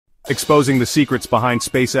exposing the secrets behind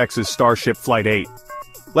SpaceX's Starship Flight 8.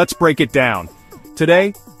 Let's break it down.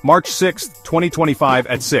 Today, March 6, 2025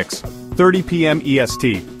 at 6:30 p.m.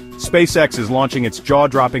 EST, SpaceX is launching its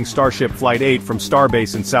jaw-dropping Starship Flight 8 from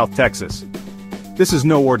Starbase in South Texas. This is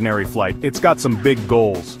no ordinary flight, it's got some big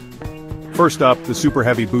goals. First up, the Super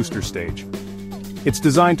Heavy booster stage. It's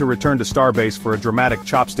designed to return to Starbase for a dramatic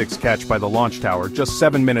chopsticks catch by the launch tower just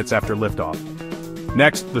 7 minutes after liftoff.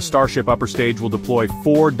 Next, the Starship upper stage will deploy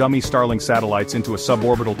 4 dummy Starlink satellites into a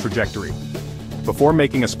suborbital trajectory, before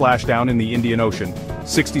making a splashdown in the Indian Ocean,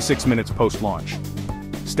 66 minutes post-launch.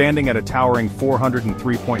 Standing at a towering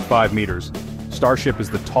 403.5 meters, Starship is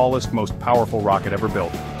the tallest, most powerful rocket ever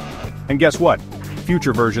built. And guess what?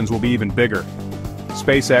 Future versions will be even bigger.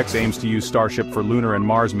 SpaceX aims to use Starship for lunar and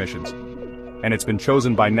Mars missions, and it's been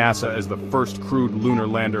chosen by NASA as the first crewed lunar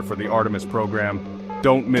lander for the Artemis program.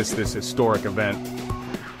 Don't miss this historic event.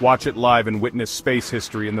 Watch it live and witness space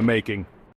history in the making.